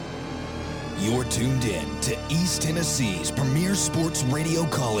You're tuned in to East Tennessee's premier sports radio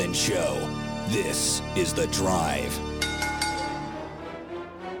call-in show. This is The Drive.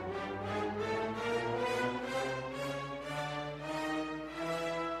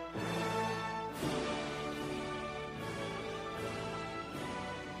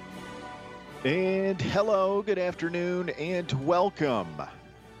 And hello, good afternoon, and welcome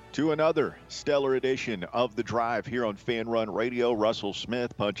to another stellar edition of The Drive here on Fan Run Radio. Russell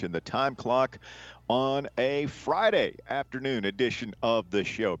Smith punching the time clock on a Friday afternoon edition of the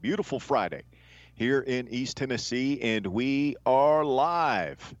show. Beautiful Friday here in East Tennessee, and we are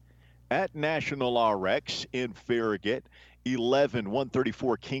live at National RX in Farragut,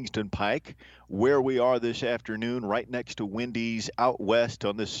 11134 Kingston Pike, where we are this afternoon, right next to Wendy's out west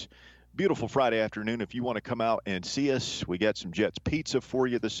on this beautiful Friday afternoon. If you want to come out and see us, we got some Jets Pizza for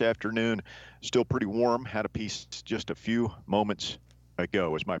you this afternoon. Still pretty warm. Had a piece just a few moments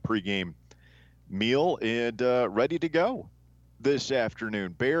ago as my pregame meal, and ready to go this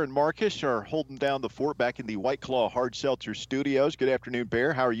afternoon. Bear and Marcus are holding down the fort back in the White Claw Hard Seltzer Studios. Good afternoon,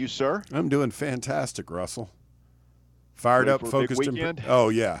 Bear. How are you, sir? I'm doing fantastic, Russell. Fired Ready up, for a focused, big and weekend? oh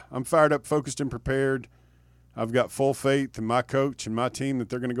yeah, I'm fired up, focused, and prepared. I've got full faith in my coach and my team that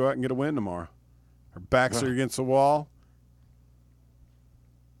they're going to go out and get a win tomorrow. Our backs are against the wall,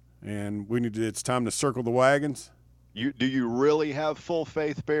 and it's time to circle the wagons. Do you really have full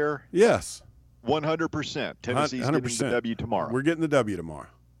faith, Bear? Yes. 100%. Tennessee's 100%. getting the W tomorrow. We're getting the W tomorrow.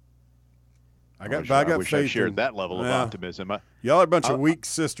 I got wish faith I shared in, that level of optimism. Y'all are a bunch of weak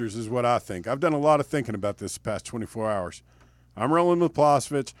sisters is what I think. I've done a lot of thinking about this the past 24 hours. I'm rolling with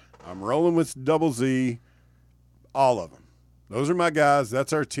Plasvich. I'm rolling with Double Z. All of them. Those are my guys.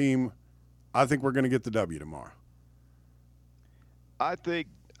 That's our team. I think we're going to get the W tomorrow. I think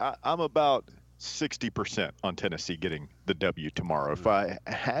I'm about 60% on Tennessee getting the W tomorrow. If I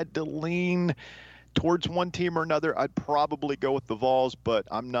had to lean towards one team or another, I'd probably go with the Vols, but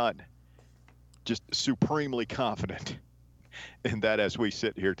I'm not just supremely confident in that as we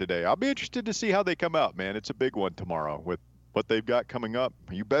sit here today. I'll be interested to see how they come out, man. It's a big one tomorrow with what they've got coming up.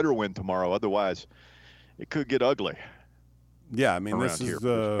 You better win tomorrow, otherwise it could get ugly. Yeah, I mean, this is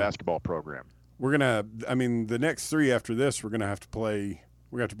the basketball program. We're going to, the next three after this, we're going to have to play.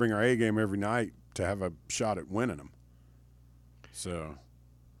 We're going to have to bring our A game every night to have a shot at winning them. So,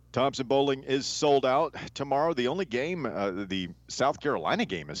 Thompson Bowling is sold out tomorrow. The only game, the South Carolina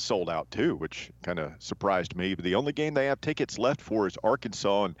game is sold out too, which kind of surprised me. But the only game they have tickets left for is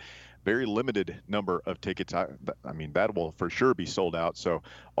Arkansas, and very limited number of tickets. I mean, that will for sure be sold out. So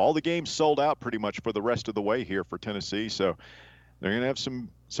all the games sold out pretty much for the rest of the way here for Tennessee. So they're going to have some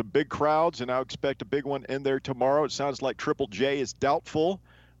big crowds, and I expect a big one in there tomorrow. It sounds like Triple J is doubtful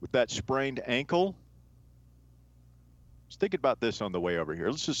with that sprained ankle. Just thinking about this on the way over here.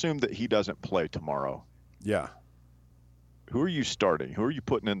 Let's assume that he doesn't play tomorrow. Yeah. Who are you starting? Who are you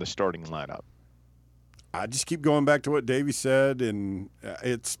putting in the starting lineup? I just keep going back to what Davey said, and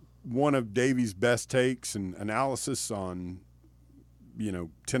it's one of Davey's best takes and analysis on,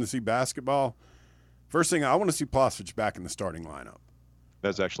 Tennessee basketball. First thing, I want to see Plasvich back in the starting lineup.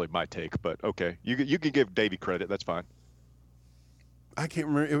 That's actually my take, but okay. You can give Davey credit. That's fine. I can't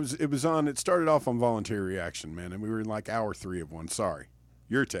remember. It started off on voluntary reaction, man, and we were in like hour 3 of one. Sorry.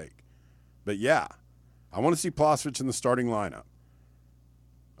 Your take. But yeah, I want to see Plasvich in the starting lineup.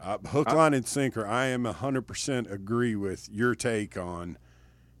 Hook, line, and sinker, I am 100% agree with your take on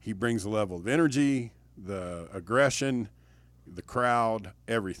he brings a level of energy, the aggression, the crowd,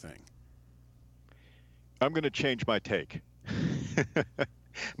 everything. I'm going to change my take.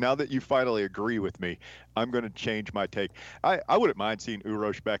 Now that you finally agree with me, I'm going to change my take. I wouldn't mind seeing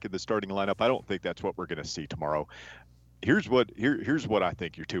Uroš back in the starting lineup. I don't think that's what we're going to see tomorrow. Here's what I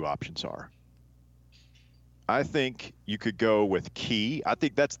think your two options are. I think you could go with Key. I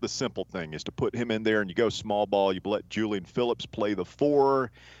think that's the simple thing, is to put him in there and you go small ball. You let Julian Phillips play the 4,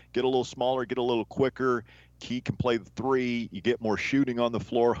 get a little smaller, get a little quicker. Key can play the 3. You get more shooting on the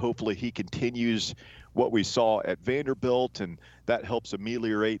floor. Hopefully he continues what we saw at Vanderbilt, and that helps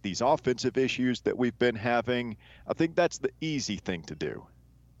ameliorate these offensive issues that we've been having. I think that's the easy thing to do.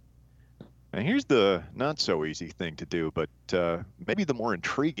 Now here's the not so easy thing to do, but maybe the more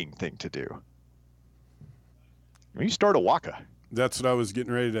intriguing thing to do. You start Awaka. That's what I was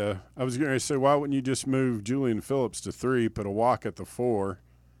getting ready to say. Why wouldn't you just move Julian Phillips to 3, put Awaka at the 4?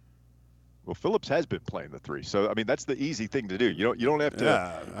 Well, Phillips has been playing the 3, so I mean that's the easy thing to do. You don't have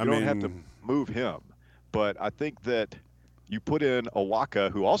to. Don't have to move him, but I think that you put in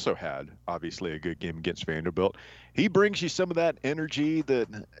Awaka, who also had obviously a good game against Vanderbilt. He brings you some of that energy that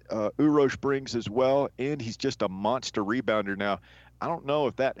Uroš brings as well, and he's just a monster rebounder. Now, I don't know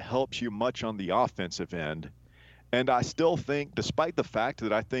if that helps you much on the offensive end. And I still think, despite the fact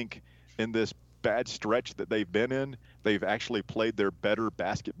that I think in this bad stretch that they've been in, they've actually played their better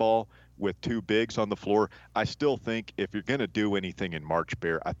basketball with two bigs on the floor. I still think if you're going to do anything in March,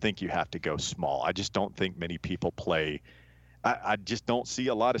 Bear, I think you have to go small. I just don't think many people play. I just don't see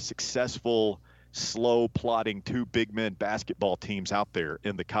a lot of successful, slow plotting two big men basketball teams out there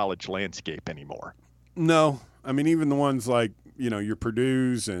in the college landscape anymore. No, I mean, even the ones like, your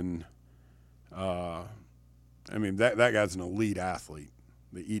Purdue's and, that guy's an elite athlete,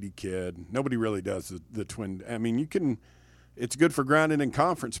 the Edey kid. Nobody really does the twin. I mean, it's good for grounding in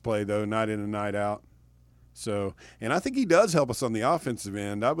conference play, though, night in and night out. So, and I think he does help us on the offensive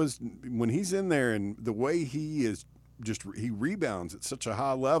end. When he's in there and the way he is he rebounds at such a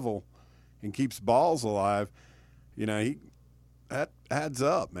high level and keeps balls alive, that adds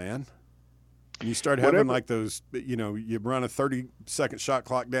up, man. And you start having like those, you run a 30-second shot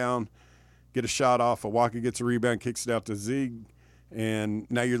clock down, get a shot off, Awaka gets a rebound, kicks it out to Zeke, and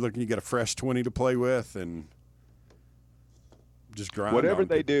now you got a fresh 20 to play with and just grind. Whatever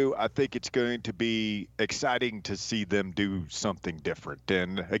they do, I think it's going to be exciting to see them do something different.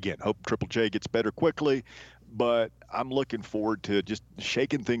 And again, hope Triple J gets better quickly, but I'm looking forward to just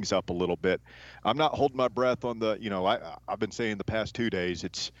shaking things up a little bit. I'm not holding my breath on I've been saying the past 2 days,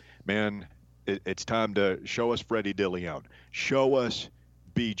 it's time to show us Freddie DeLeon. Show us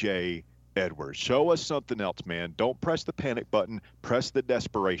BJ Edwards. Show us something else, man. Don't press the panic button. Press the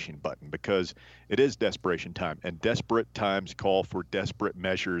desperation button, because it is desperation time, and desperate times call for desperate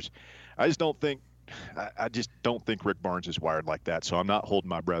measures. I just don't think Rick Barnes is wired like that, so I'm not holding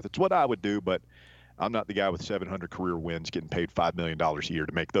my breath. It's what I would do, but I'm not the guy with 700 career wins getting paid $5 million a year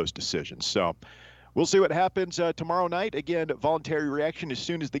to make those decisions. So we'll see what happens tomorrow night. Again, voluntary reaction as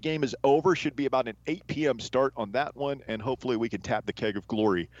soon as the game is over. Should be about an 8 p.m. start on that one, and hopefully we can tap the keg of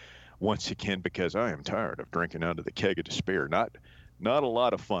glory once again, because I am tired of drinking out of the keg of despair. Not a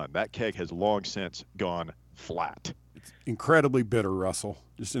lot of fun. That keg has long since gone flat. It's incredibly bitter, Russell.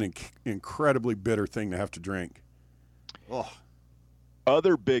 Just an incredibly bitter thing to have to drink. Oh.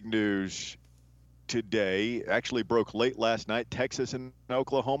 Other big news today, actually broke late last night. Texas and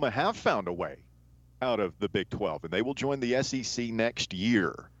Oklahoma have found a way out of the Big 12, and they will join the SEC next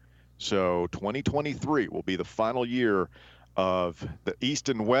year. So 2023 will be the final year of the East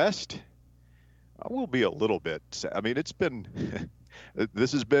and West. I will be a little bit sad. I mean,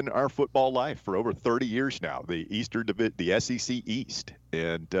 this has been our football life for over 30 years now, the SEC East.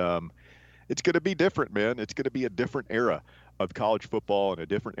 And it's going to be different, man. It's going to be a different era of college football and a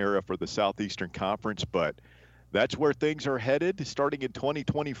different era for the Southeastern Conference. But that's where things are headed starting in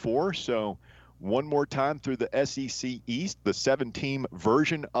 2024. So one more time through the SEC East, the 7-team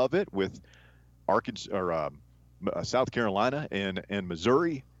version of it with South Carolina and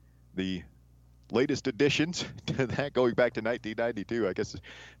Missouri, the latest additions to that going back to 1992. I guess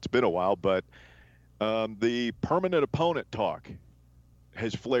it's been a while, but the permanent opponent talk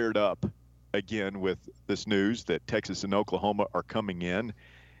has flared up again with this news that Texas and Oklahoma are coming in,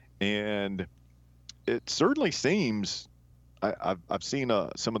 and it certainly seems I've seen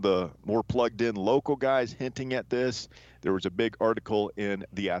some of the more plugged-in local guys hinting at this. There was a big article in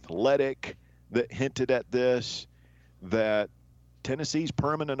The Athletic that hinted at this, that Tennessee's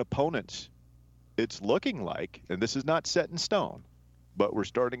permanent opponents, it's looking like, and this is not set in stone, but we're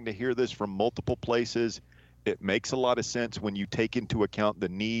starting to hear this from multiple places. It makes a lot of sense when you take into account the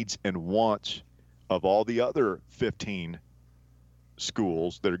needs and wants of all the other 15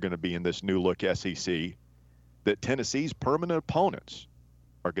 schools that are going to be in this new look SEC, that Tennessee's permanent opponents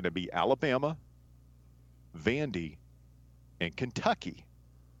are going to be Alabama, Vandy, and Kentucky.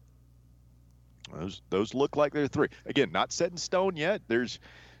 Those look like they're three. Again, not set in stone yet. There's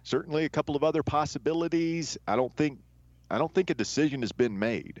certainly a couple of other possibilities. I don't think a decision has been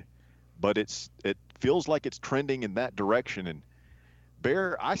made, but it feels like it's trending in that direction. And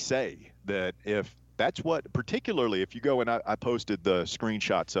Bear, I say that if that's what, particularly if you go, and I posted the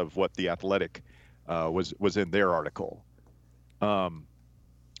screenshots of what The Athletic was in their article.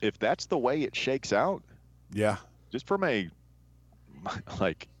 If that's the way it shakes out, yeah, just from a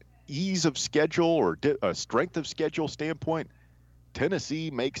ease of schedule or a strength of schedule standpoint,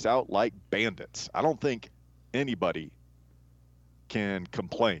 Tennessee makes out like bandits. I don't think anybody can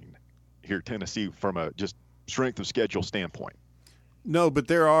complain here, Tennessee, from a just strength of schedule standpoint. No, but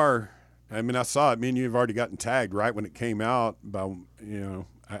there are. I mean, I saw it. Me and you have already gotten tagged right when it came out by,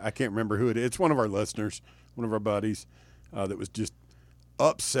 I can't remember who it is. It's one of our listeners, one of our buddies that was just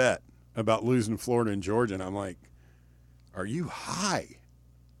upset about losing Florida and Georgia. And I'm like, are you high?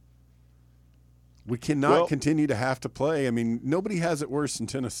 We cannot continue to have to play. I mean, nobody has it worse than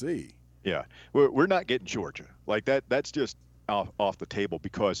Tennessee. Yeah, we're not getting Georgia like that. That's just off the table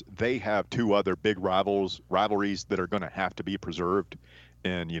because they have two other big rivalries that are going to have to be preserved.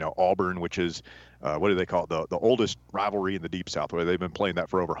 And Auburn, which is what do they call it? The oldest rivalry in the Deep South, where they've been playing that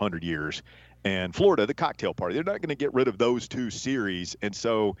for over 100 years. And Florida, the cocktail party. They're not going to get rid of those two series, and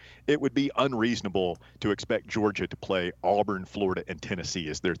so it would be unreasonable to expect Georgia to play Auburn, Florida, and Tennessee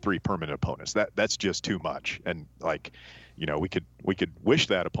as their three permanent opponents. That's just too much. And we could wish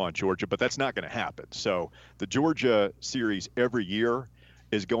that upon Georgia, but that's not going to happen. So the Georgia series every year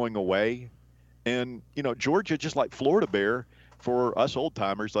is going away, and Georgia, just like Florida Bear, for us old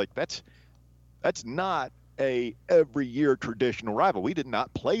timers, like that's not a every year traditional rival. We did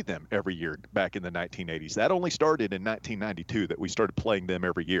not play them every year back in the 1980s. That only started in 1992 that we started playing them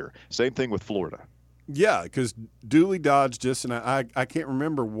every year. Same thing with Florida. Yeah, because Dooley dodged us, and I can't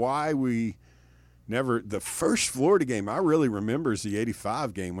remember why we never – the first Florida game I really remember is the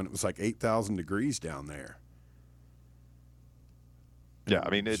 85 game when it was like 8,000 degrees down there. Yeah, I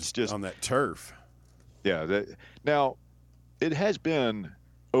mean, it's just – on that turf. Yeah. Now, it has been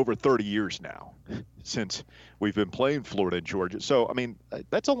over 30 years now since we've been playing Florida and Georgia. So, I mean,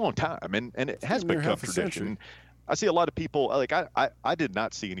 that's a long time, and it has become tradition. I see a lot of people, like I did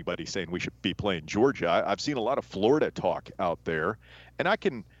not see anybody saying we should be playing Georgia. I've seen a lot of Florida talk out there, and I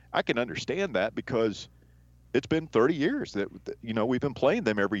can understand that because it's been 30 years that we've been playing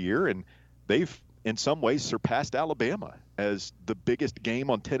them every year, and they've in some ways surpassed Alabama as the biggest game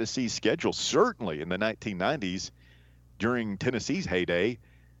on Tennessee's schedule. Certainly in the 1990s, during Tennessee's heyday,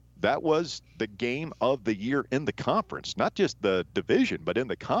 that was the game of the year in the conference, not just the division, but in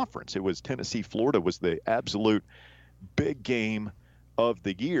the conference. It was Tennessee-Florida was the absolute big game of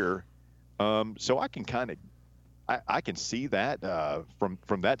the year. So I can I can see that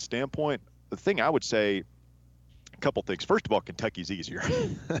from that standpoint. The thing I would say, a couple things. First of all, Kentucky's easier.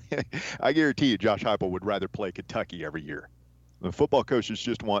 I guarantee you Josh Heupel would rather play Kentucky every year. The football coaches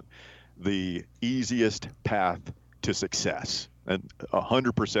just want the easiest path to success. And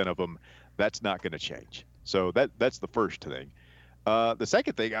 100% of them, that's not going to change. So that's the first thing. The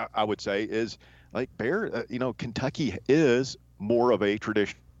second thing I would say is, like Bear, Kentucky is more of a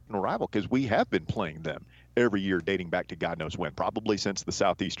traditional rival because we have been playing them every year dating back to God knows when, probably since the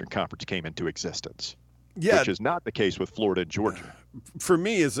Southeastern Conference came into existence. Yeah, which is not the case with Florida and Georgia. For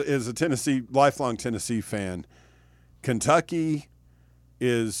me, as a lifelong Tennessee fan, Kentucky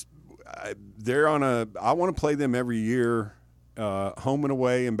is they're on I want to play them every year. Home and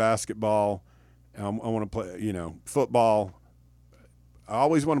away in basketball. I want to play, football. I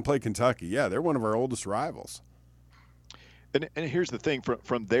always want to play Kentucky. Yeah, they're one of our oldest rivals. And here's the thing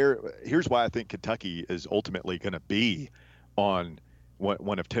from there. Here's why I think Kentucky is ultimately going to be on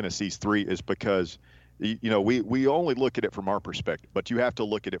one of Tennessee's three is because, we only look at it from our perspective, but you have to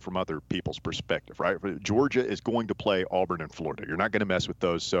look at it from other people's perspective, right? Georgia is going to play Auburn and Florida. You're not going to mess with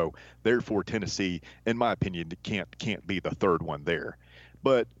those. So therefore, Tennessee, in my opinion, can't be the third one there.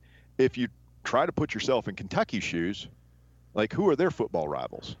 But if you try to put yourself in Kentucky's shoes, like who are their football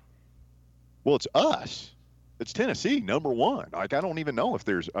rivals? Well, it's us. It's Tennessee, number one. Like I don't even know if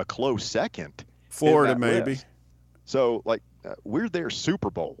there's a close second. Florida, maybe. List. So we're their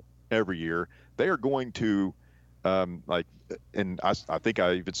Super Bowl every year. They are going to, and I think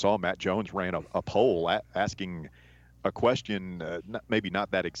I even saw Matt Jones ran a poll asking a question, maybe not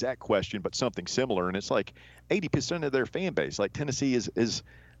that exact question, but something similar. And it's like 80% of their fan base, like Tennessee is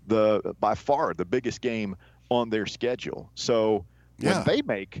by far the biggest game on their schedule. So when they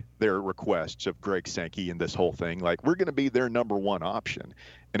make their requests of Greg Sankey and this whole thing, like we're going to be their number one option.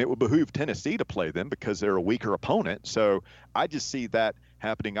 And it would behoove Tennessee to play them because they're a weaker opponent. So I just see that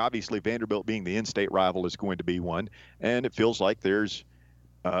happening. Obviously, Vanderbilt being the in-state rival is going to be one. And it feels like there's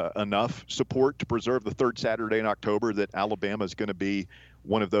enough support to preserve the third Saturday in October that Alabama is going to be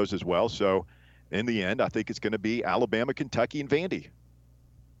one of those as well. So in the end, I think it's going to be Alabama, Kentucky, and Vandy.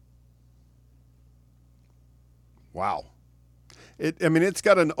 Wow. It's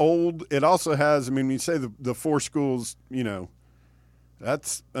got an old – it also has – when you say the four schools,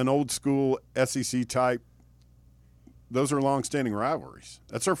 that's an old school SEC type. Those are long-standing rivalries.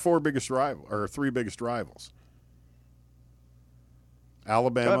 That's our three biggest rivals.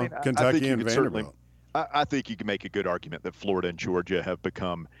 Alabama, Kentucky, and Vanderbilt. I think you can make a good argument that Florida and Georgia have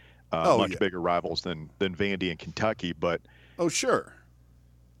become much bigger rivals than Vandy and Kentucky. But sure.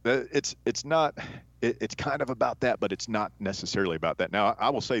 It's not – it's kind of about that, but it's not necessarily about that. Now,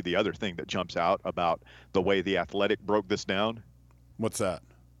 I will say the other thing that jumps out about the way The Athletic broke this down. What's that?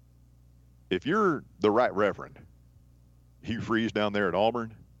 If you're the Right Reverend Hugh Freeze down there at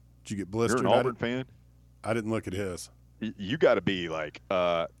Auburn, Did you get blistered? You're an Auburn fan? I didn't look at his. You got to be like,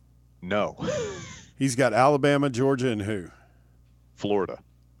 no. He's got Alabama, Georgia, and who? Florida.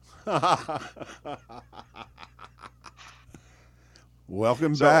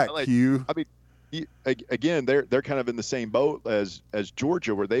 Welcome back, Hugh. I mean, again, they're kind of in the same boat as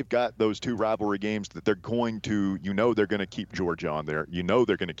Georgia, where they've got those two rivalry games that they're going to, they're going to keep Georgia on there.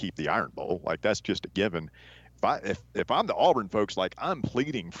 They're going to keep the Iron Bowl. Like, that's just a given. If I'm the Auburn folks, like, I'm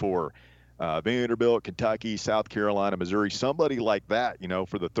pleading for Vanderbilt, Kentucky, South Carolina, Missouri, somebody like that,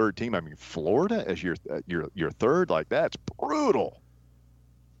 for the third team. I mean, Florida as your third, like, that's brutal.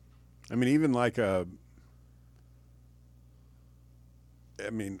 I mean, even like Ole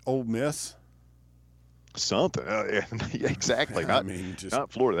Miss. Something. Exactly. Not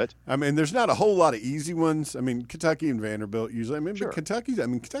Florida. There's not a whole lot of easy ones. I mean, Kentucky and Vanderbilt usually. Sure. But Kentucky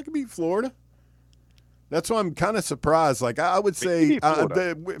beat Florida. That's why I'm kind of surprised. Like, I would say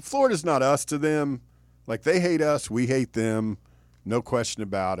Florida's not us to them. Like, they hate us. We hate them. No question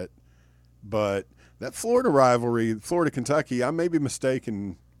about it. But that Florida rivalry, Florida-Kentucky, I may be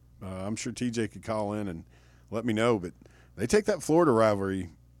mistaken. I'm sure TJ could call in and let me know. But they take that Florida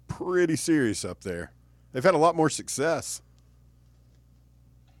rivalry pretty serious up there. They've had a lot more success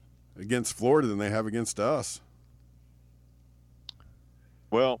against Florida than they have against us.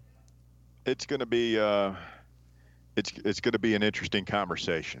 Well, it's going to be it's going to be an interesting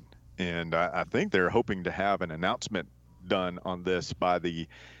conversation, and I think they're hoping to have an announcement done on this by the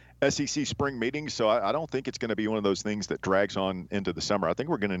SEC spring meeting. So I don't think it's going to be one of those things that drags on into the summer. I think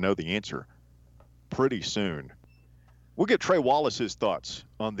we're going to know the answer pretty soon. We'll get Trey Wallace's thoughts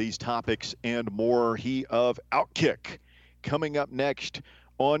on these topics and more. He of Outkick. Coming up next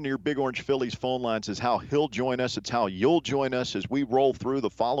on your Big Orange Phillies phone lines is how he'll join us. It's how you'll join us as we roll through the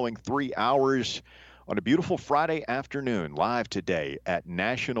following 3 hours on a beautiful Friday afternoon, live today at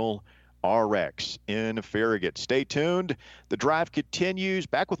National RX in Farragut. Stay tuned. The drive continues.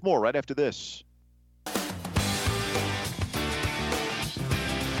 Back with more right after this.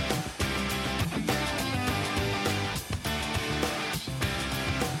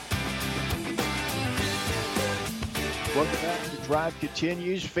 Welcome back. The drive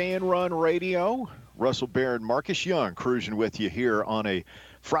continues. Fan Run Radio. Russell Barron, Marcus Young cruising with you here on a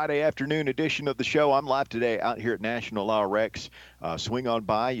Friday afternoon edition of the show. I'm live today out here at National RX. Swing on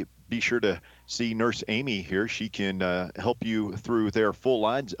by. Be sure to see Nurse Amy here. She can help you through their full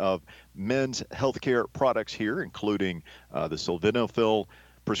lines of men's healthcare products here, including the sildenafil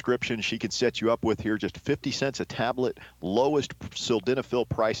prescription she can set you up with here, just 50 cents a tablet, lowest sildenafil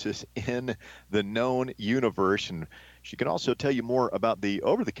prices in the known universe. And she can also tell you more about the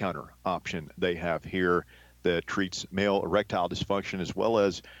over-the-counter option they have here that treats male erectile dysfunction, as well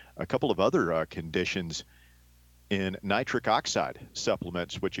as a couple of other conditions in nitric oxide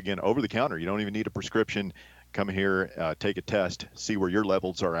supplements, which, again, over-the-counter. You don't even need a prescription. Come here, take a test, see where your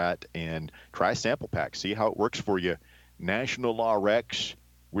levels are at, and try a sample pack. See how it works for you. National RX.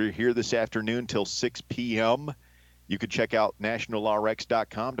 We're here this afternoon till 6 p.m. You can check out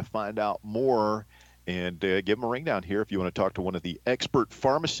nationalrx.com to find out more and give them a ring down here if you want to talk to one of the expert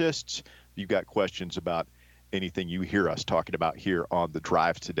pharmacists. If you've got questions about anything you hear us talking about here on the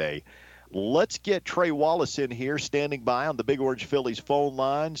drive today. Let's get Trey Wallace in here, standing by on the Big Orange Phillies phone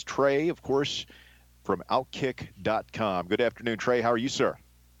lines. Trey, of course, from Outkick.com. Good afternoon, Trey. How are you, sir?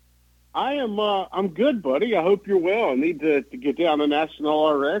 I'm good, buddy. I hope you're well. I need to get down to National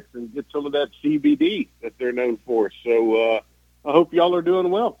RX and get some of that CBD that they're known for. So I hope y'all are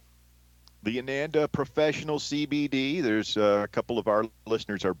doing well. The Ananda Professional CBD. There's a couple of our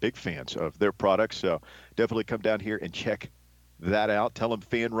listeners are big fans of their products, so definitely come down here and check that out. Tell them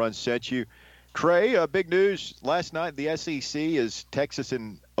Fan Run sent you. Trey, big news last night. The SEC is Texas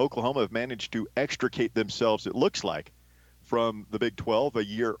and Oklahoma have managed to extricate themselves, it looks like, from the Big 12 a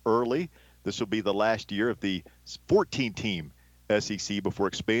year early. This will be the last year of the 14-team SEC before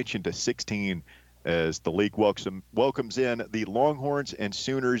expansion to 16 as the league welcomes in the Longhorns and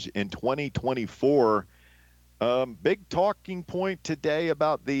Sooners in 2024. Big talking point today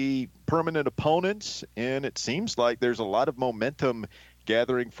about the permanent opponents, and it seems like there's a lot of momentum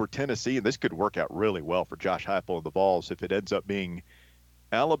gathering for Tennessee, and this could work out really well for Josh Heupel and the Vols if it ends up being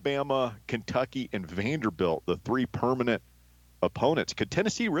Alabama, Kentucky, and Vanderbilt, the three permanent opponents. Could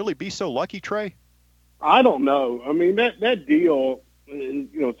Tennessee really be so lucky, Trey? I don't know. I mean, that deal,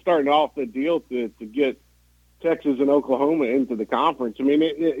 starting off the deal to get Texas and Oklahoma into the conference. I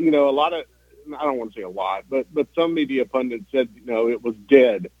mean, a lot of, I don't want to say a lot, but some media pundits said, it was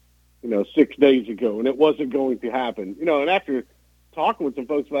dead, 6 days ago, and it wasn't going to happen. And after talking with some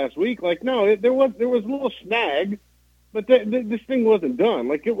folks last week, like, no, there was a little snag but this thing wasn't done.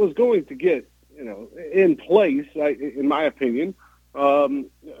 Like, it was going to get, in place, in my opinion,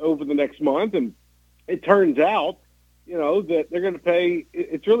 over the next month. And it turns out, that they're going to pay,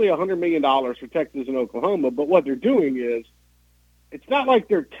 it's really $100 million for Texas and Oklahoma. But what they're doing is, it's not like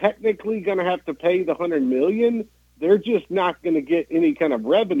they're technically going to have to pay the $100 million. They're just not going to get any kind of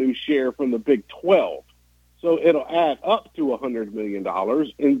revenue share from the Big 12. So it'll add up to $100 million.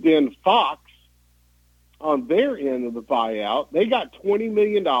 And then Fox, on their end of the buyout, they got $20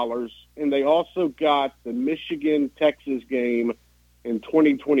 million, and they also got the Michigan-Texas game in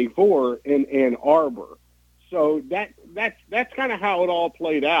 2024 in Ann Arbor. So that's kind of how it all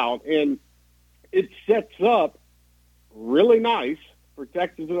played out, and it sets up really nice for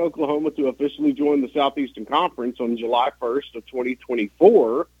Texas and Oklahoma to officially join the Southeastern Conference on July 1st of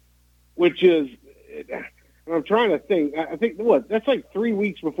 2024, which is, I'm trying to think, I think, that's like 3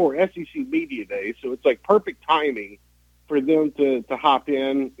 weeks before SEC Media Day, so it's like perfect timing for them to hop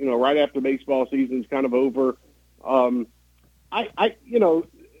in, right after baseball season's kind of over.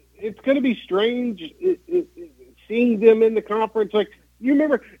 It's going to be strange seeing them in the conference. Like, you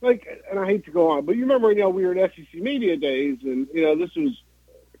remember, and I hate to go on, but you remember, we were at SEC Media Days, and, this was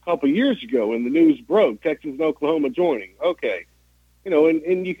a couple of years ago, and the news broke, Texas and Oklahoma joining. Okay.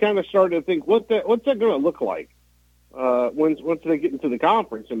 And you kind of started to think, what's that going to look like once they get into the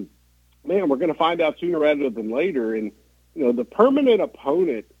conference? And, man, we're going to find out sooner rather than later. And, the permanent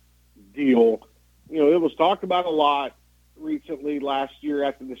opponent deal, it was talked about a lot recently last year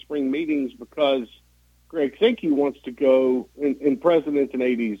after the spring meetings because Greg Sankey wants to go, and presidents and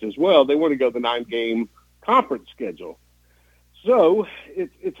ADs as well, they want to go the 9-game conference schedule. So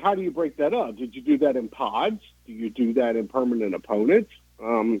it's how do you break that up? Did you do that in pods? Do you do that in permanent opponents?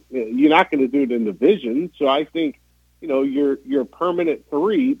 You're not going to do it in division. So I think, your permanent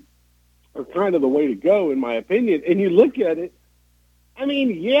 3 are kind of the way to go, in my opinion. And you look at it, I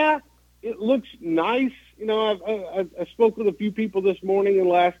mean, yeah, it looks nice. I spoke with a few people this morning and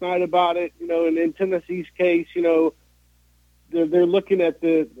last night about it, and in Tennessee's case, they're looking at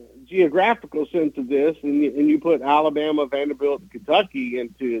the geographical sense of this, and you put Alabama, Vanderbilt, and Kentucky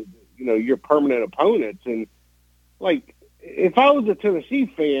into, your permanent opponents. And, like, if I was a Tennessee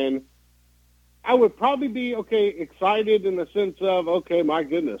fan, I would probably be, excited in the sense of, my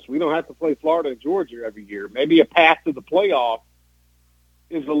goodness, we don't have to play Florida and Georgia every year. Maybe a path to the playoff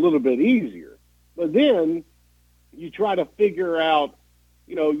is a little bit easier. But then you try to figure out,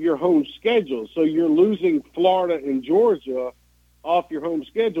 your home schedule. So you're losing Florida and Georgia off your home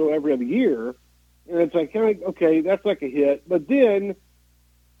schedule every other year. And it's like, that's like a hit. But then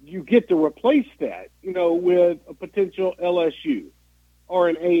you get to replace that, with a potential LSU or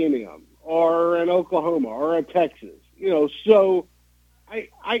an A&M or an Oklahoma or a Texas, So I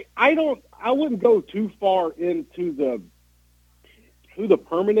wouldn't go too far into who the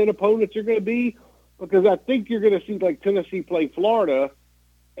permanent opponents are going to be, because I think you're going to see like Tennessee play Florida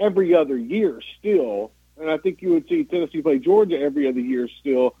every other year still, and I think you would see Tennessee play Georgia every other year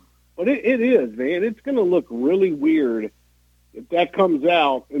still. But it is, man. It's going to look really weird if that comes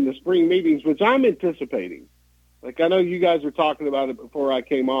out in the spring meetings, which I'm anticipating. Like, I know you guys were talking about it before I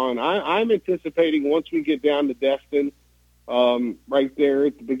came on. I'm anticipating once we get down to Destin, right there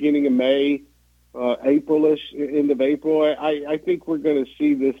at the beginning of May, April-ish, end of April, I think we're going to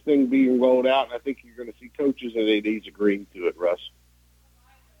see this thing being rolled out, and I think you're going to see coaches and ADs agreeing to it, Russ.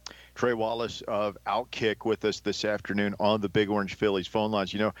 Trey Wallace of Outkick with us this afternoon on the Big Orange Phillies phone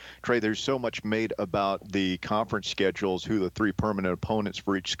lines. Trey, there's so much made about the conference schedules, who the 3 permanent opponents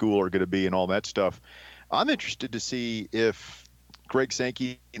for each school are going to be and all that stuff. I'm interested to see if Greg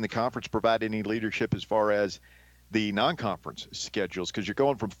Sankey in the conference provide any leadership as far as the non-conference schedules, because you're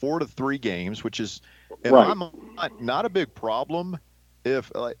going from 4 to 3 games, which is, in my mind, not a big problem.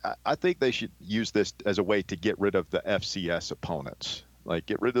 I think they should use this as a way to get rid of the FCS opponents, like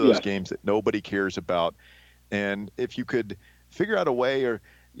get rid of those games that nobody cares about. And if you could figure out a way, or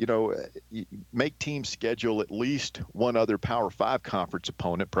make teams schedule at least one other Power 5 conference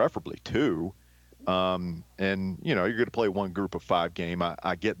opponent, preferably 2. And you're going to play one group of 5 game.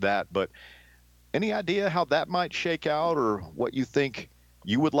 I get that, but any idea how that might shake out, or what you think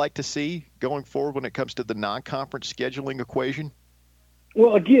you would like to see going forward when it comes to the non-conference scheduling equation?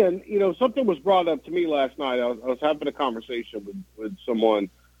 Well, again, something was brought up to me last night. I was having a conversation with someone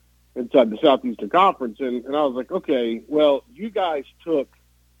inside the Southeastern Conference, and I was like, okay, well, you guys took,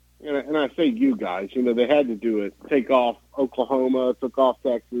 and I say you guys, they had to do it, take off Oklahoma, took off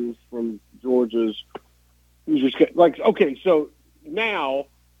Texas from Georgia's. So now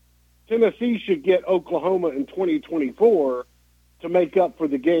Tennessee should get Oklahoma in 2024 to make up for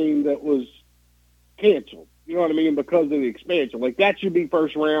the game that was canceled. You know what I mean? Because of the expansion. Like, that should be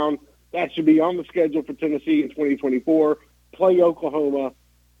first round. That should be on the schedule for Tennessee in 2024. Play Oklahoma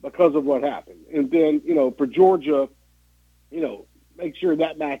because of what happened. And then, for Georgia, make sure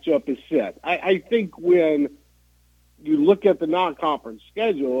that matchup is set. I think when you look at the non-conference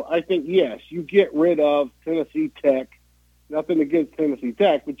schedule, I think, yes, you get rid of Tennessee Tech. Nothing against Tennessee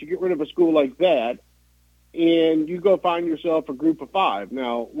Tech, but you get rid of a school like that, and you go find yourself a group of 5.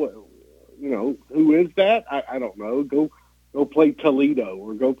 Now, who is that? I don't know. Go play Toledo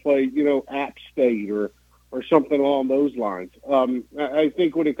or go play, App State or something along those lines. I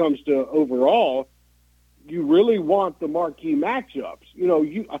think when it comes to overall, you really want the marquee matchups.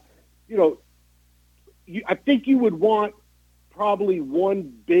 I think you would want probably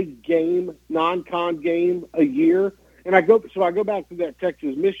one big game, non-con game a year. And I go back to that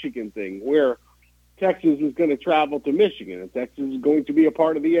Texas-Michigan thing where Texas is going to travel to Michigan, and Texas is going to be a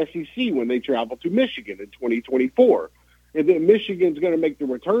part of the SEC when they travel to Michigan in 2024. And then Michigan's going to make the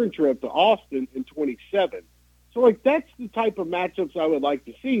return trip to Austin in 27. So, that's the type of matchups I would like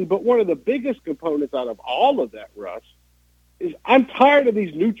to see. But one of the biggest components out of all of that, Russ, is I'm tired of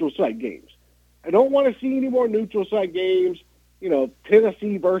these neutral site games. I don't want to see any more neutral site games.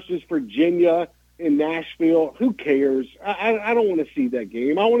 Tennessee versus Virginia in Nashville. Who cares? I don't want to see that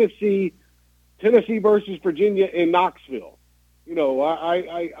game. I want to see Tennessee versus Virginia in Knoxville.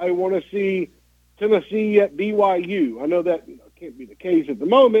 I want to see Tennessee at BYU. I know that can't be the case at the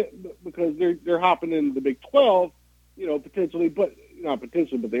moment because they're hopping into the Big 12, potentially, but not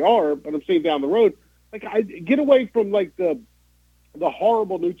potentially, but they are. But I'm saying down the road, I get away from the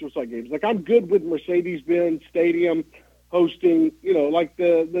horrible neutral site games. I'm good with Mercedes-Benz Stadium hosting,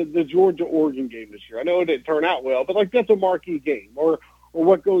 the Georgia-Oregon game this year. I know it didn't turn out well, but that's a marquee game. Or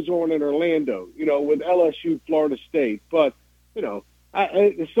what goes on in Orlando, with LSU, Florida State. But,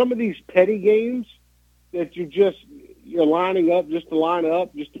 some of these petty games that you're lining up just to line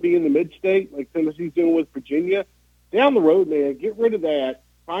up, just to be in the mid-state, like Tennessee's doing with Virginia, down the road, man, get rid of that.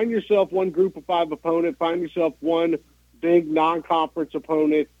 Find yourself one group of 5 opponent. Find yourself one big non-conference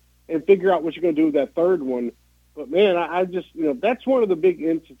opponent and figure out what you're going to do with that third one. But, man, I just, that's one of the big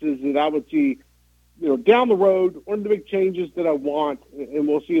instances that I would see, down the road, one of the big changes that I want, and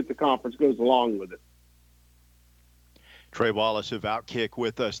we'll see if the conference goes along with it. Trey Wallace of Outkick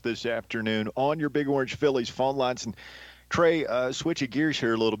with us this afternoon on your Big Orange Phillies phone lines. And Trey, switching gears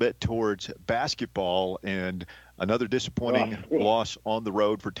here a little bit towards basketball and another disappointing loss on the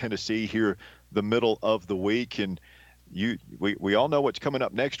road for Tennessee here the middle of the week. And we all know what's coming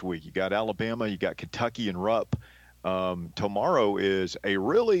up next week. You got Alabama, you got Kentucky and Rupp. Tomorrow is a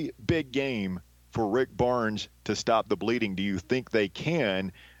really big game for Rick Barnes to stop the bleeding. Do you think they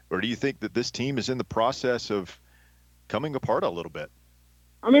can, or do you think that this team is in the process of coming apart a little bit?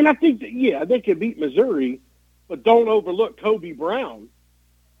 I mean, I think that, they can beat Missouri, but don't overlook Kobe Brown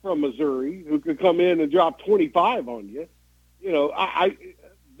from Missouri, who could come in and drop 25 on you.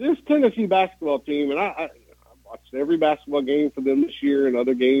 This Tennessee basketball team, and I watched every basketball game for them this year and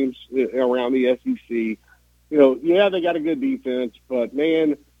other games around the SEC. They got a good defense, but,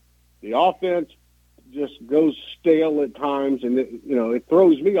 man, the offense just goes stale at times, and it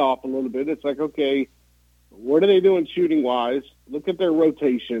throws me off a little bit. It's like, okay, what are they doing shooting-wise? Look at their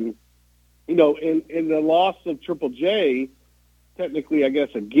rotation. In the loss of Triple J, technically, I guess,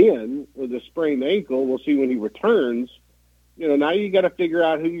 again, with a sprained ankle, we'll see when he returns. Now you got to figure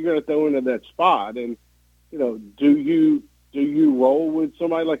out who you're going to throw into that spot. And, do you roll with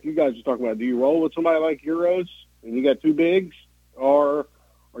somebody like you guys are talking about? Do you roll with somebody like Euros and you got 2 bigs? Or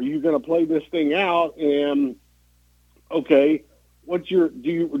are you going to play this thing out and, okay, do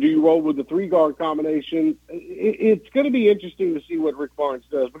you roll with the 3-guard combination? It's going to be interesting to see what Rick Barnes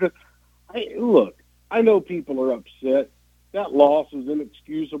does because, I know people are upset. That loss is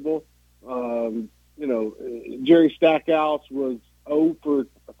inexcusable. Jerry Stackhouse was 0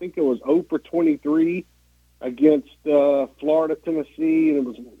 for 23 against Florida, Tennessee, and it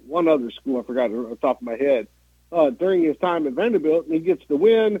was one other school I forgot off the top of my head. During his time at Vanderbilt, and he gets the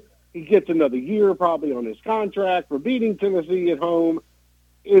win. He gets another year probably on his contract for beating Tennessee at home,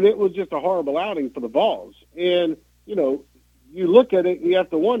 and it was just a horrible outing for the Vols. And, you look at it and you have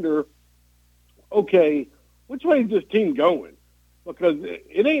to wonder, okay, which way is this team going? Because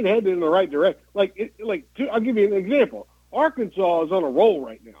it ain't headed in the right direction. I'll give you an example. Arkansas is on a roll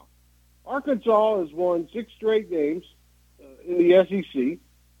right now. Arkansas has won 6 straight games in the SEC.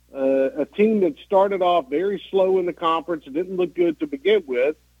 A team that started off very slow in the conference and didn't look good to begin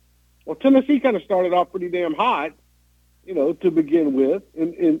with. Well, Tennessee kind of started off pretty damn hot, to begin with,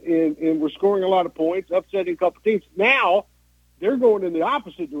 and we're scoring a lot of points, upsetting a couple teams. Now, they're going in the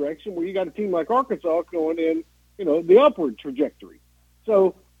opposite direction where you got a team like Arkansas going in, the upward trajectory.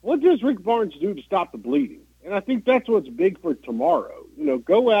 So what does Rick Barnes do to stop the bleeding? And I think that's what's big for tomorrow.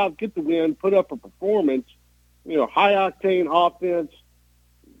 Go out, get the win, put up a performance, high-octane offense,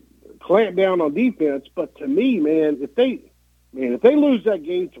 clamp down on defense. But to me, man, if they lose that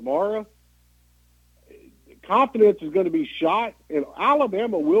game tomorrow, confidence is going to be shot, and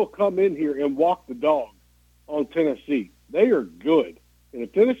Alabama will come in here and walk the dog on Tennessee. They are good. And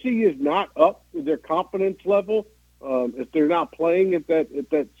if Tennessee is not up to their confidence level, if they're not playing at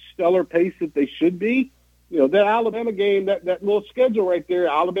that stellar pace that they should be, that Alabama game, that little schedule right there,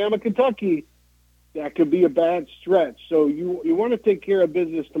 Alabama, Kentucky, that could be a bad stretch. So you want to take care of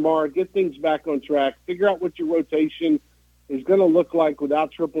business tomorrow, get things back on track, figure out what your rotation is going to look like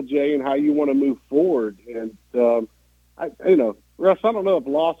without Triple J and how you want to move forward. And, Russ, I don't know if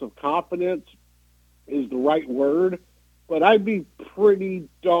loss of confidence is the right word, but I'd be pretty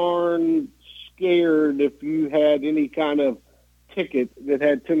darn scared if you had any kind of ticket that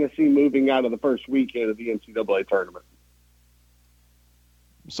had Tennessee moving out of the first weekend of the NCAA tournament.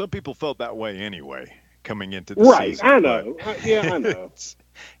 Some people felt that way anyway coming into the season. Right, I know. I know.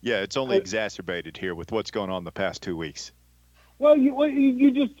 It's only exacerbated here with what's going on the past 2 weeks. Well,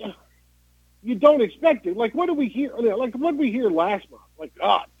 you just you don't expect it. Like, what did we hear? Like, what did we hear last month? Like,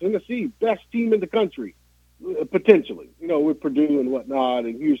 Tennessee, best team in the country, potentially. With Purdue and whatnot,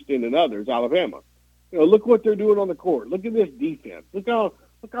 and Houston and others, Alabama. Look what they're doing on the court. Look at this defense. Look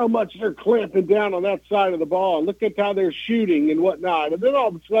how much they're clamping down on that side of the ball. And look at how they're shooting and whatnot. And then all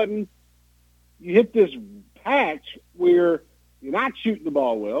of a sudden, you hit this patch where you're not shooting the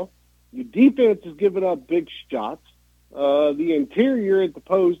ball well. Your defense is giving up big shots. The interior at the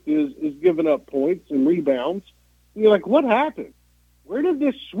post is giving up points and rebounds. And you're like, what happened? Where did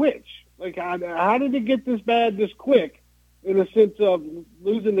this switch? Like, how did it get this bad this quick? In the sense of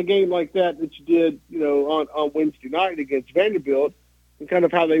losing the game like that you did, on Wednesday night against Vanderbilt, and kind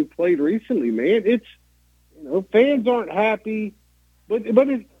of how they played recently, man. It's, fans aren't happy, but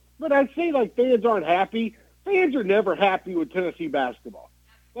I say like fans aren't happy. Fans are never happy with Tennessee basketball.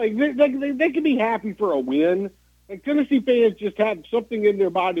 Like they can be happy for a win. Like Tennessee fans just have something in their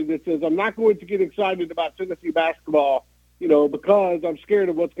body that says, I'm not going to get excited about Tennessee basketball, because I'm scared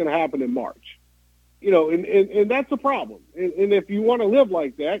of what's going to happen in March. And that's a problem. And if you want to live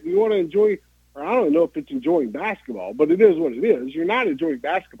like that, you want to enjoy, or I don't know if it's enjoying basketball, but it is what it is. You're not enjoying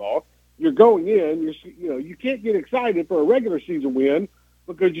basketball. You're going in, you can't get excited for a regular season win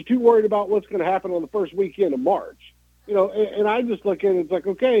because you're too worried about what's going to happen on the first weekend of March. And I just look at it, it's like,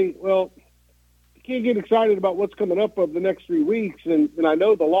 okay, well, you can't get excited about what's coming up over the next 3 weeks. And I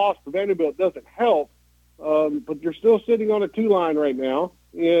know the loss to Vanderbilt doesn't help, but you're still sitting on a 2-line right now.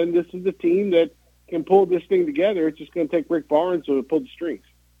 And this is a team that can pull this thing together. It's just going to take Rick Barnes to pull the strings.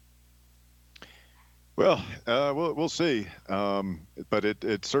 Well, we'll see. But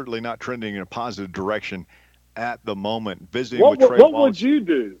it's certainly not trending in a positive direction at the moment. Visiting with Trey What Wallace. would you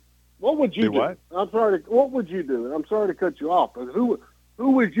do? What would you do? What? What would you do? And I'm sorry to cut you off, but who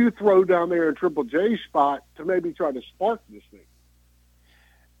would you throw down there in Triple J's spot to maybe try to spark this thing?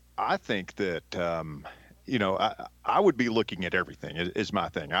 I think that I would be looking at everything is my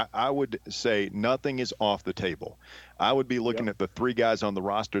thing. I would say nothing is off the table. I would be looking at the 3 guys on the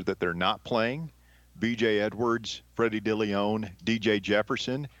roster that they're not playing, B.J. Edwards, Freddie DeLeon, D.J.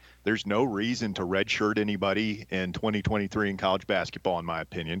 Jefferson. There's no reason to redshirt anybody in 2023 in college basketball, in my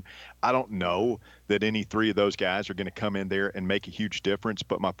opinion. I don't know that any 3 of those guys are going to come in there and make a huge difference.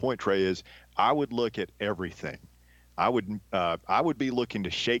 But my point, Trey, is I would look at everything. I would be looking to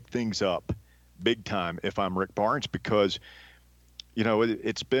shake things up big time if I'm Rick Barnes, because we've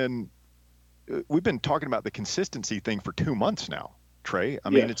been talking about the consistency thing for 2 months now, Trey. I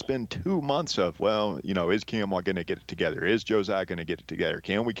mean, it's been 2 months of, is Kemwa going to get it together? Is Josiah going to get it together?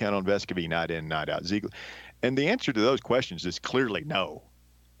 Can we count on Vescovy night in, night out? Ziegler? And the answer to those questions is clearly no.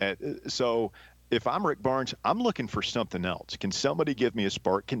 So if I'm Rick Barnes, I'm looking for something else. Can somebody give me a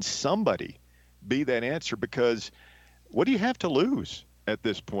spark? Can somebody be that answer? Because what do you have to lose at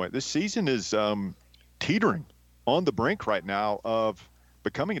this point? This season is teetering on the brink right now of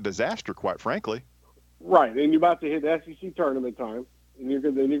becoming a disaster, quite frankly. Right, and you're about to hit SEC tournament time, and you're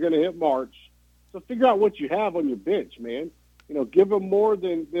going to hit March. So figure out what you have on your bench, man. Give them more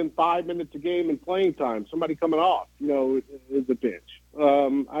than 5 minutes a game in playing time. Somebody coming off, is the bench.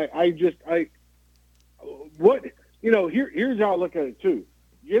 Here's how I look at it too.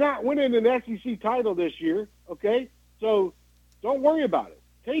 You're not winning an SEC title this year, okay? So don't worry about it.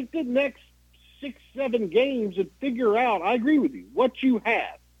 Take the next 6-7 games and figure out, I agree with you, what you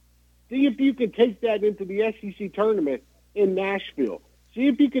have. See if you can take that into the SEC tournament in Nashville. See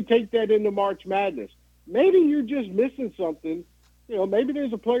if you could take that into March Madness. Maybe you're just missing something. You know, maybe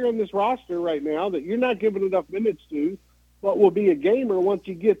there's a player on this roster right now that you're not giving enough minutes to, but will be a gamer once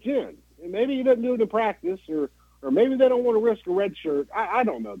he gets in. And maybe he doesn't do it in practice, or maybe they don't want to risk a red shirt. I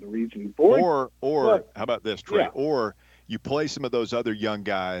don't know the reasoning for it. Or how about this, Trey? Yeah. Or you play some of those other young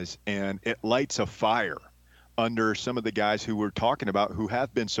guys, and it lights a fire under some of the guys who we're talking about who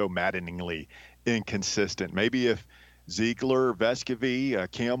have been so maddeningly inconsistent. Maybe if Ziegler, Vescovy,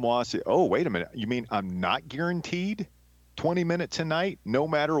 Cam Wass, oh, wait a minute. You mean I'm not guaranteed 20 minutes a night no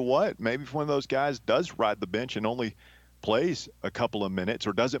matter what? Maybe if one of those guys does ride the bench and only plays a couple of minutes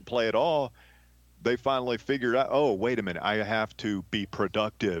or doesn't play at all, they finally figured out, oh, wait a minute, I have to be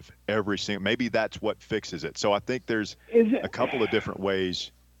productive every single – maybe that's what fixes it. So I think there's a couple of different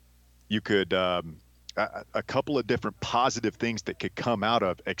ways you could a couple of different positive things that could come out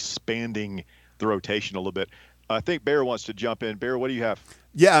of expanding the rotation a little bit. I think Bear wants to jump in. Bear, what do you have?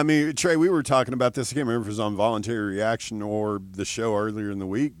 Yeah, I mean, Trey, we were talking about this. I can't remember if it was on Voluntary Reaction or the show earlier in the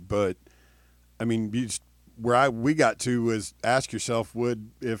week, but, I mean, we got to was ask yourself,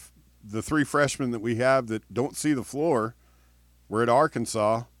 if the three freshmen that we have that don't see the floor were at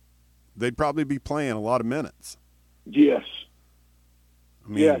Arkansas, they'd probably be playing a lot of minutes. Yes. I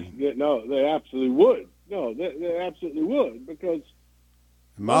mean, yes. No, they absolutely would. No, they absolutely would, because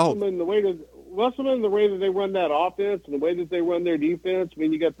Musselman, the way that they run that offense and the way that they run their defense, I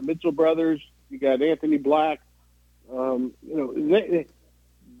mean, you got the Mitchell brothers, you got Anthony Black,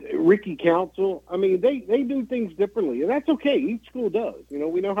 Ricky Council. I mean, they do things differently, and that's okay. Each school does. You know,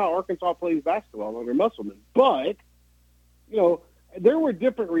 we know how Arkansas plays basketball under Musselman. But, you know, there were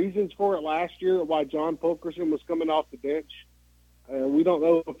different reasons for it last year why John Fulkerson was coming off the bench. We don't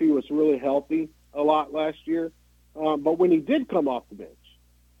know if he was really healthy a lot last year. But when he did come off the bench,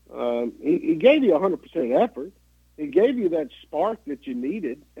 he gave you 100% effort. He gave you that spark that you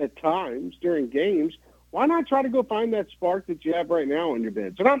needed at times during games. Why not try to go find that spark that you have right now on your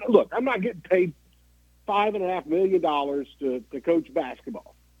bench? And I'm not getting paid $5.5 million to coach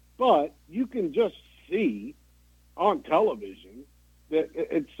basketball, but you can just see on television that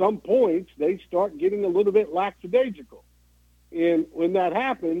at some points they start getting a little bit lackadaisical. And when that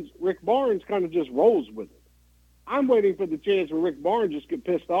happens, Rick Barnes kind of just rolls with it. I'm waiting for the chance where Rick Barnes just get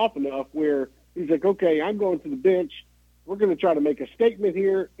pissed off enough where he's like, okay, I'm going to the bench. We're going to try to make a statement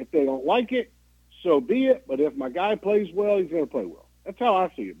here. If they don't like it, so be it. But if my guy plays well, he's going to play well. That's how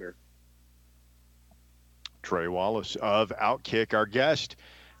I see it, Bear. Trey Wallace of Outkick, our guest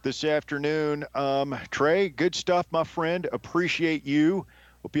this afternoon. Trey, good stuff, my friend. Appreciate you.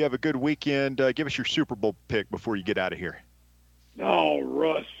 Hope you have a good weekend. Give us your Super Bowl pick before you get out of here. Oh,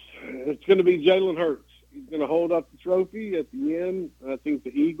 Russ. It's going to be Jalen Hurts. He's going to hold up the trophy at the end. I think the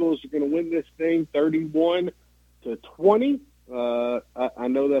Eagles are going to win this thing 31-20. I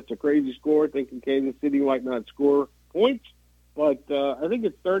know that's a crazy score, thinking Kansas City might not score points, but I think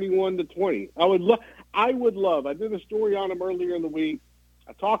it's 31-20. I would love. I did a story on him earlier in the week.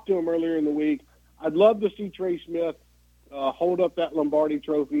 I talked to him earlier in the week. I'd love to see Trey Smith hold up that Lombardi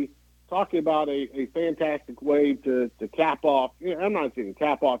trophy, talking about a fantastic way to cap off. I'm not saying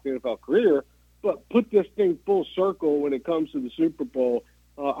cap off the NFL career, but put this thing full circle when it comes to the Super Bowl.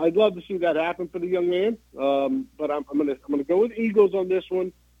 I'd love to see that happen for the young man, but I'm gonna go with Eagles on this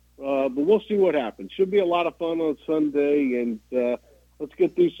one. But we'll see what happens. Should be a lot of fun on Sunday, and let's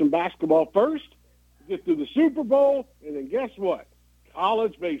get through some basketball first. Get through the Super Bowl, and then guess what?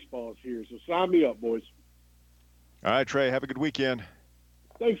 College baseball is here, so sign me up, boys. All right, Trey. Have a good weekend.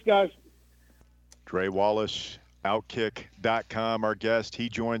 Thanks, guys. Trey Wallace, Outkick.com, our guest. He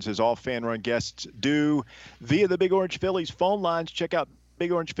joins, as all Fan Run guests do, via the Big Orange Phillies phone lines. Check out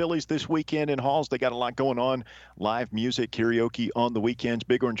Big Orange Phillies this weekend in Halls. They got a lot going on. Live music, karaoke on the weekends.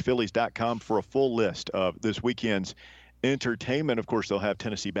 BigOrangePhillies.com for a full list of this weekend's entertainment. Of course, they'll have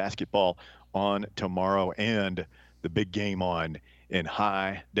Tennessee basketball on tomorrow and the big game on in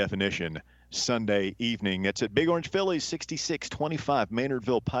high definition Sunday evening. It's at Big Orange Phillies, 6625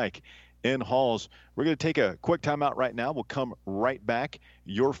 Maynardville Pike in Halls. We're going to take a quick timeout right now. We'll come right back.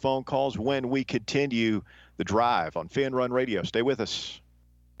 Your phone calls when we continue the drive on Fan Run Radio. Stay with us.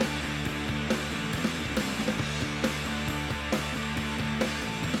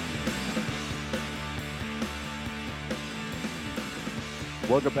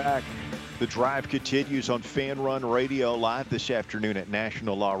 Welcome back. The drive continues on Fan Run Radio live this afternoon at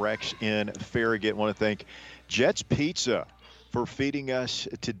National Law Rex in Farragut. I want to thank Jets Pizza for feeding us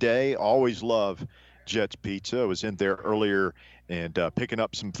today. Always love Jets Pizza. I was in there earlier and picking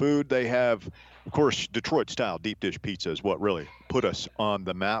up some food. They have, of course, Detroit-style deep dish pizza is what really put us on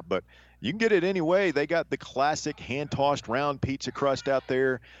the map. But You can get it any way. They got the classic hand-tossed round pizza crust out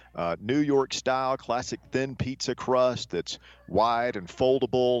there, New York style, classic thin pizza crust that's wide and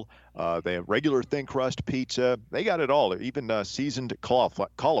foldable. They have regular thin crust pizza. They got it all. Even seasoned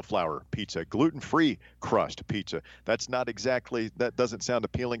cauliflower pizza, gluten-free crust pizza. That doesn't sound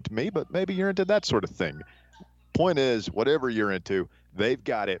appealing to me, but maybe you're into that sort of thing. Point is, whatever you're into, they've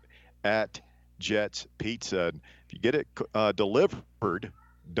got it at Jets Pizza. If you get it delivered,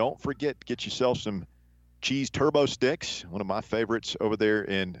 don't forget to get yourself some cheese turbo sticks, one of my favorites over there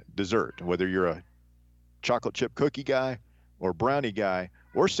in dessert, whether you're a chocolate chip cookie guy or brownie guy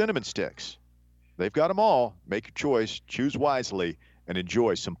or cinnamon sticks. They've got them all. Make your choice, choose wisely, and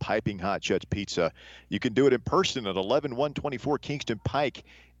enjoy some piping hot Jets Pizza. You can do it in person at 11124 Kingston Pike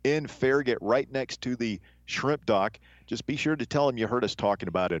in Farragut, right next to the shrimp dock. Just be sure to tell them you heard us talking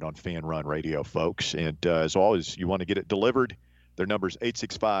about it on Fan Run Radio, folks. And as always, you want to get it delivered, their number is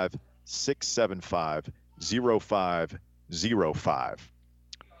 865-675-0505.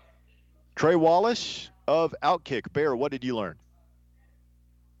 Trey Wallace of Outkick. Bear, what did you learn?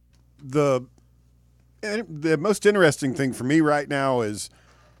 The most interesting thing for me right now is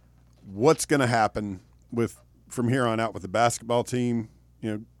what's going to happen from here on out with the basketball team.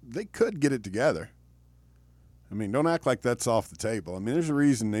 You know, they could get it together. I mean, don't act like that's off the table. I mean, there's a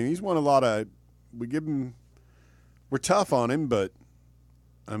reason. He's won a lot of – we're tough on him, but,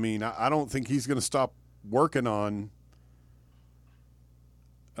 I mean, I don't think he's going to stop working on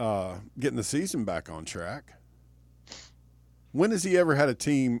getting the season back on track. When has he ever had a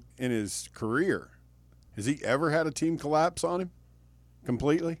team in his career? Has he ever had a team collapse on him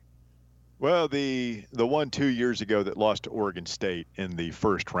completely? Well, the one 2 years ago that lost to Oregon State in the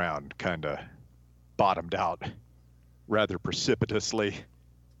first round kind of bottomed out rather precipitously.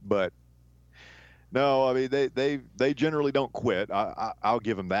 But no, I mean they generally don't quit. I'll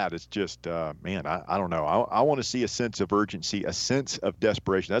give them that. It's just man, I don't know. I want to see a sense of urgency, a sense of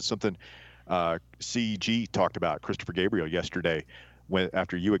desperation. That's something CG talked about, Christopher Gabriel, yesterday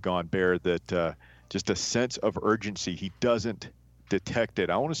after you had gone, Bear, that just a sense of urgency. He doesn't detect it.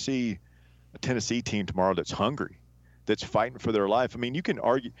 I want to see a Tennessee team tomorrow that's hungry, that's fighting for their life. I mean, you can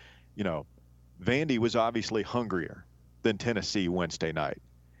argue, you know, Vandy was obviously hungrier than Tennessee Wednesday night.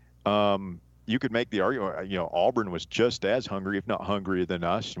 You could make the argument, you know, Auburn was just as hungry, if not hungrier than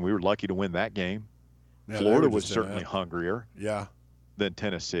us, and we were lucky to win that game. Yeah, Florida was certainly hungrier than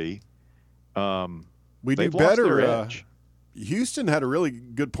Tennessee. We do better. Houston had a really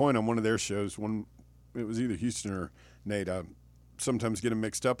good point on one of their shows. It was either Houston or Nate. I sometimes get them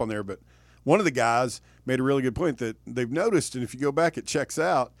mixed up on there, but one of the guys made a really good point that they've noticed, and if you go back, it checks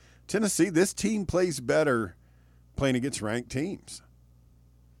out. Tennessee, this team plays better playing against ranked teams.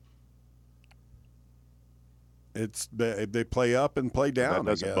 They play up and play down.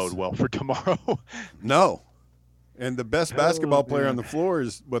 That doesn't bode well for tomorrow. No. And the best basketball player on the floor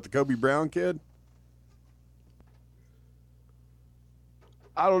is, the Kobe Brown kid?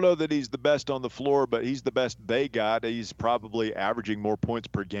 I don't know that he's the best on the floor, but he's the best they got. He's probably averaging more points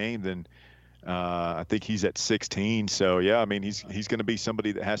per game than I think he's at 16. So, yeah, I mean, he's going to be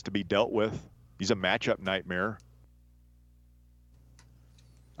somebody that has to be dealt with. He's a matchup nightmare.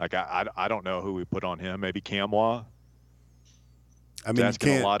 Like, I don't know who we put on him. Maybe Camwa. I mean,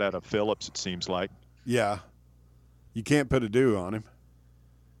 asking a lot out of Phillips, it seems like. Yeah. You can't put a due on him.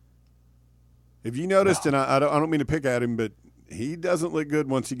 If you noticed, and I don't mean to pick at him, but he doesn't look good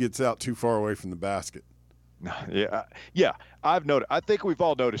once he gets out too far away from the basket. Yeah, I've noticed. I think we've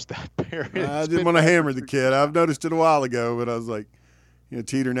all noticed that, Barry. I didn't want to hammer the kid. I've noticed it a while ago, but I was like,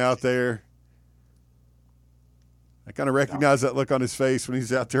 teetering out there. I kind of recognize that look on his face when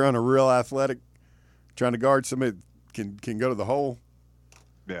he's out there on a real athletic, trying to guard somebody that can go to the hole.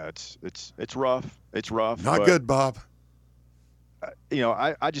 Yeah, it's rough. It's rough. Not good, Bob.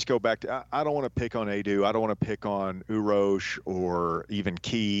 I just go back to I don't want to pick on Adu. I don't want to pick on Urosh or even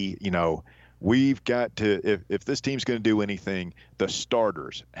Key. We've got to if this team's going to do anything, the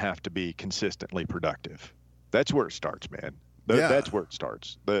starters have to be consistently productive. That's where it starts, man. That's where it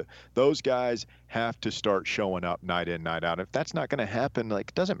starts. Those guys have to start showing up night in, night out. If that's not going to happen,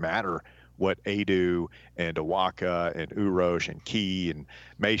 it doesn't matter what Adu and Awaka and Urosh and Key and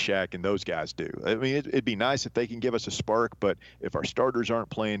Meshack and those guys do. I mean, it'd be nice if they can give us a spark, but if our starters aren't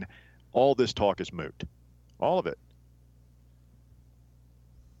playing, all this talk is moot. All of it.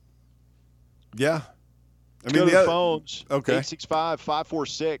 Yeah. Go to the phones. Okay.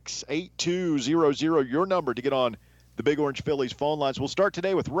 865-546-8200. Your number to get on the Big Orange Phillies phone lines. We'll start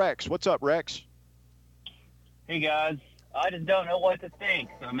today with Rex. What's up, Rex? Hey, guys. I just don't know what to think,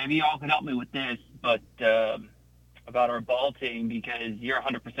 so maybe y'all can help me with this. But about our ball team because you're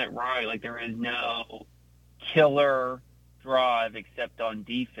 100% right. Like, there is no killer drive except on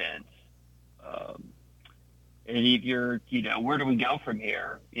defense. And if you're, where do we go from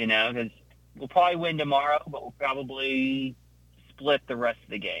here? Because we'll probably win tomorrow, but we'll probably split the rest of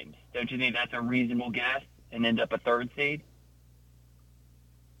the games. Don't you think that's a reasonable guess and end up a third seed?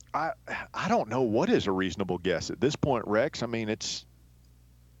 I don't know what is a reasonable guess at this point, Rex. I mean, it's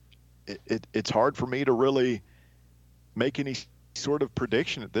hard for me to really make any sort of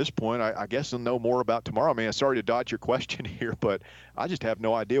prediction at this point. I guess I'll know more about tomorrow. I mean, I'm sorry to dodge your question here, but I just have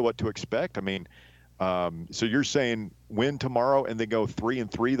no idea what to expect. I mean, so you're saying win tomorrow and then go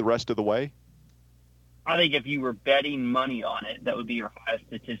 3-3 the rest of the way? I think if you were betting money on it, that would be your highest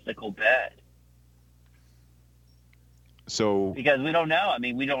statistical bet. So because we don't know. I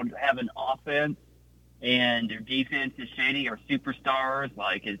mean, we don't have an offense, and their defense is shady. Our superstars,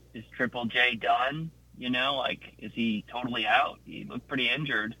 like, is Triple J done? Is he totally out? He looked pretty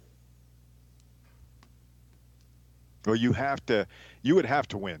injured. Well, you would have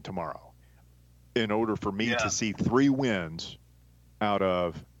to win tomorrow in order for me to see 3 wins out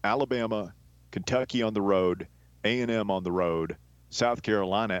of Alabama, Kentucky on the road, A&M on the road, South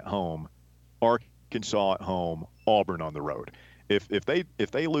Carolina at home, Arkansas at home, Auburn on the road. If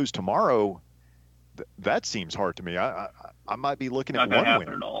they lose tomorrow, that seems hard to me. I might be looking at one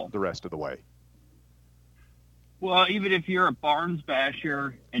win the rest of the way. Well, even if you're a Barnes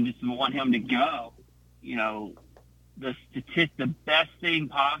basher and just want him to go, the best thing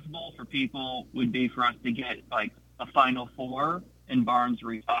possible for people would be for us to get like a Final Four and Barnes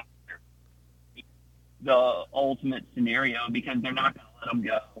retire. The ultimate scenario, because they're not going to let him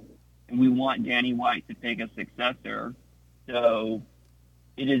go. And we want Danny White to pick a successor. So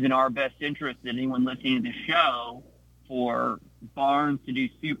it is in our best interest that anyone listening to the show for Barnes to do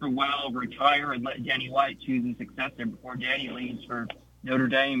super well, retire, and let Danny White choose a successor before Danny leaves for Notre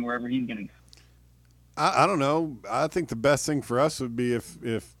Dame, wherever he's going to go. I don't know. I think the best thing for us would be if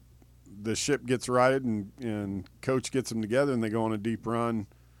the ship gets righted and Coach gets them together and they go on a deep run,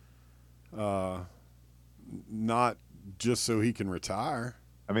 not just so he can retire.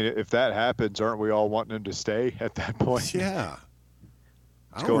 I mean, if that happens, aren't we all wanting him to stay at that point? Yeah.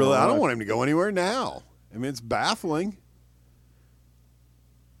 I don't want him to go anywhere now. I mean, it's baffling.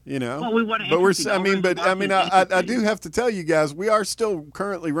 Well, we want to I do have to tell you guys, we are still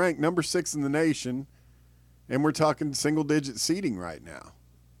currently ranked number 6 in the nation, and we're talking single-digit seeding right now.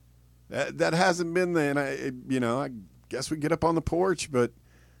 That hasn't been I guess we get up on the porch, but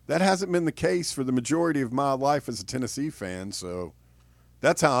that hasn't been the case for the majority of my life as a Tennessee fan, so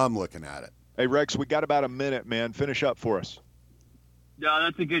that's how I'm looking at it. Hey, Rex, we got about a minute, man. Finish up for us. No,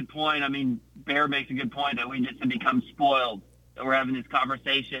 that's a good point. I mean, Bear makes a good point that we just have become spoiled. That we're having this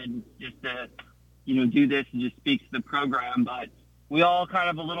conversation just to, do this and just speak to the program. But we all kind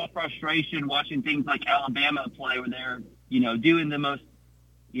of a little frustration watching things like Alabama play where they're, doing the most,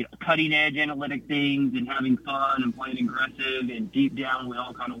 cutting edge analytic things and having fun and playing aggressive. And deep down, we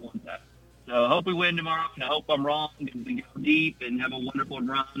all kind of want that. So I hope we win tomorrow, and I hope I'm wrong and we go deep and have a wonderful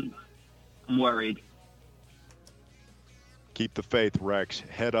run. I'm worried. Keep the faith, Rex.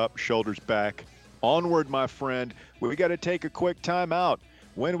 Head up, shoulders back. Onward, my friend. We got to take a quick time out.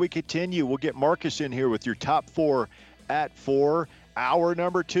 When we continue, we'll get Marcus in here with your top 4 at 4. Hour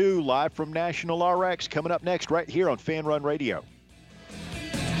number 2, live from National RX, coming up next right here on Fan Run Radio.